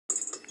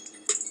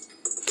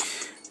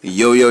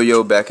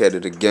Yo, back at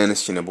it again.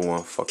 It's your number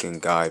one fucking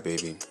guy,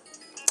 baby.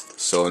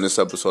 So, in this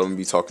episode, I'm gonna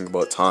be talking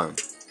about time.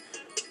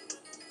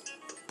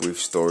 Brief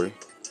story.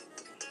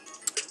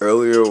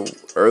 Earlier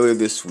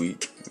this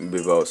week,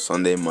 maybe about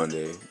Sunday,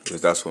 Monday, because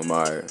that's when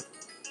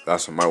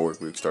my work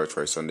week starts,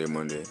 right? Sunday,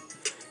 Monday.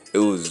 It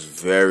was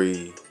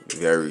very,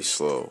 very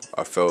slow.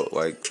 I felt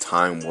like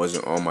time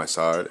wasn't on my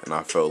side, and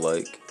I felt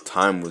like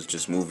time was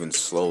just moving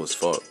slow as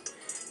fuck.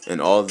 And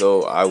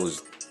although I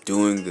was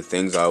doing the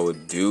things I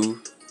would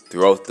do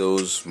throughout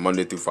those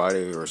Monday through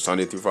Friday or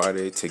Sunday through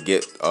Friday to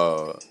get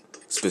a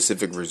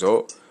specific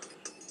result,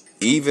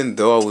 even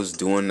though I was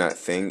doing that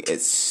thing, I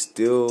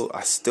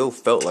still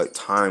felt like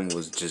time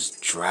was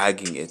just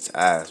dragging its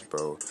ass,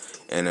 bro.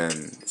 And then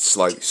it's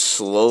like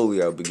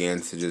slowly I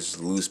began to just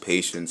lose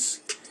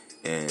patience,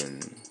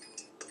 and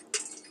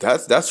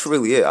that's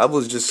really it. I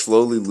was just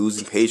slowly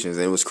losing patience,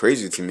 and it was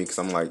crazy to me because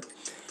I'm like,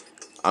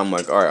 all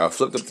right, I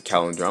flipped up the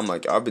calendar. I'm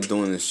like, I've been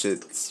doing this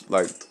shit,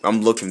 like,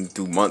 I'm looking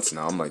through months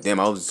now. I'm like, damn,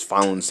 I was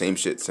following the same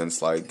shit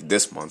since, like,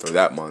 this month or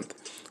that month.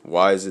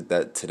 Why is it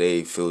that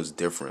today feels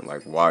different?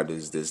 Like, why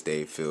does this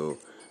day feel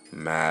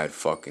mad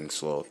fucking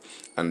slow?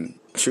 And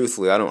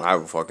truthfully, I don't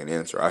have a fucking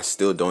answer. I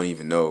still don't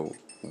even know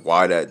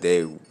why that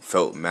day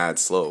felt mad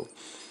slow.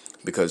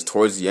 Because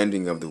towards the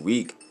ending of the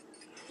week,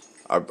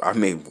 I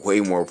made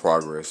way more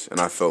progress, and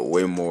I felt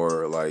way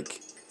more like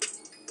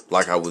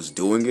I was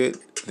doing it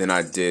than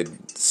I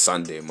did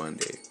Sunday,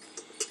 Monday.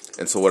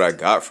 And so what I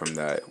got from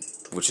that,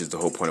 which is the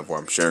whole point of why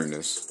I'm sharing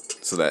this,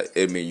 so that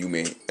it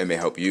may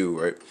help you,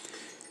 right?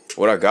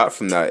 What I got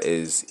from that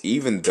is,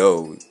 even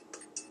though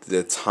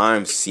the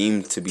time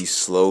seemed to be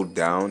slowed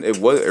down, it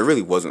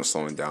really wasn't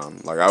slowing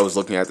down. Like, I was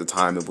looking at the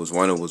time, it was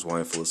 1, it was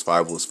 1, if it was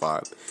 5, it was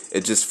 5.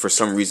 It just for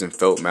some reason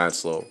felt mad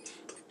slow.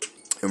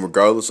 And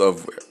regardless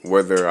of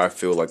whether I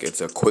feel like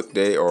it's a quick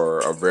day or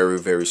a very,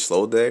 very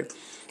slow day,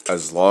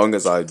 as long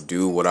as I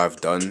do what I've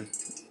done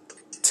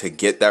to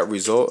get that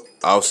result,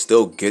 I'll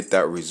still get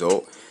that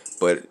result.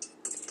 But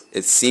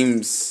it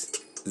seems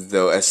as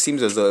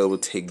though it will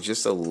take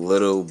just a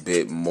little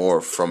bit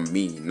more from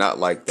me. Not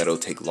like that it'll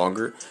take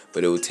longer,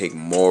 but it will take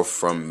more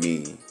from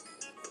me.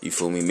 You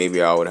feel me?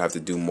 Maybe I would have to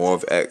do more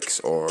of X,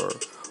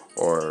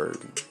 or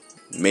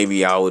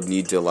maybe I would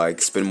need to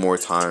like spend more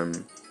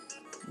time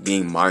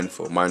being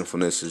mindful.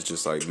 Mindfulness is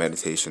just like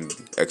meditation,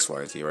 X,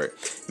 Y, Z, right?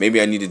 Maybe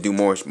I need to do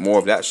more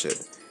of that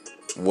shit.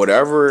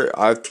 Whatever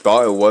I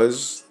thought it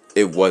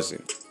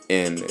wasn't.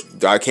 And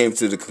I came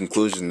to the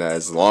conclusion that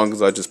as long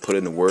as I just put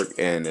in the work,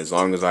 and as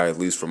long as I at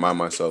least remind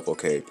myself,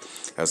 okay,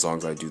 as long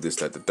as I do this,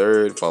 that, the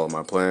third, follow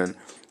my plan,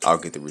 I'll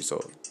get the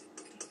result.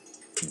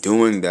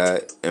 Doing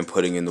that and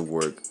putting in the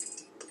work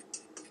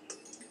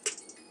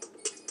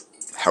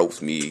helps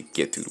me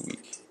get through the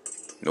week.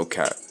 No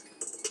cap.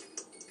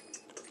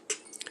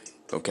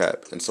 No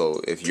cap. And so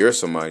if you're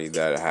somebody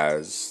that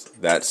has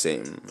that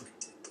same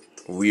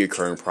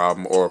reoccurring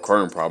problem or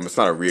occurring problem, it's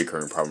not a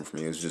reoccurring problem for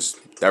me, it's just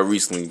that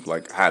recently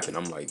like happened.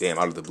 I'm like, damn,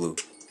 out of the blue.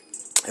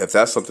 If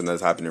that's something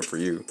that's happening for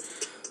you,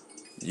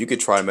 you could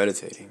try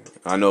meditating.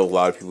 I know a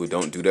lot of people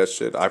don't do that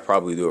shit. I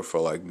probably do it for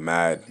like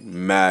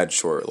mad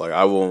short. Like,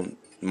 I won't,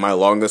 my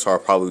longest, I'll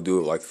probably do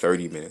it like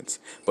 30 minutes.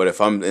 But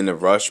if I'm in a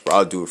rush, bro,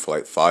 I'll do it for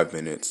like 5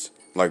 minutes.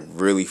 Like,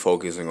 really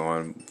focusing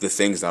on the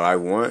things that I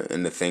want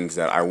and the things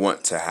that I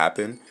want to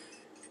happen.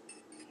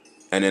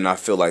 And then I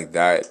feel like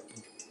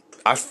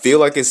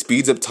it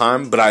speeds up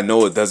time, but I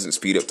know it doesn't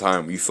speed up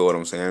time. You feel what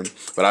I'm saying?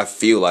 But I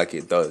feel like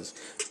it does.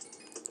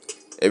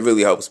 It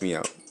really helps me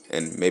out,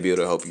 and maybe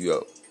it'll help you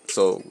out.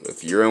 So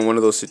if you're in one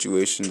of those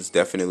situations,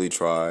 definitely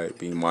try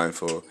being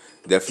mindful.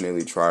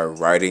 Definitely try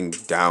writing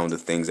down the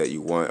things that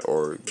you want,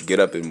 or get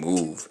up and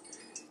move.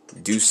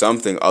 Do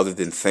something other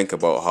than think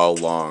about how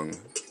long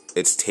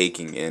it's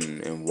taking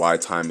and why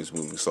time is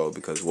moving slow,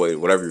 because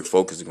whatever you're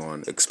focusing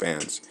on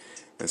expands.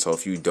 And so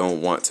if you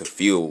don't want to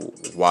feel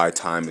why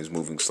time is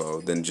moving slow,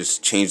 then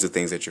just change the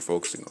things that you're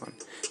focusing on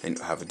and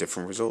have a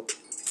different result.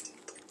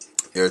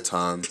 Your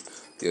time,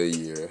 your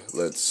year.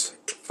 Let's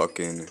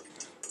fucking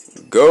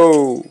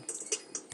go.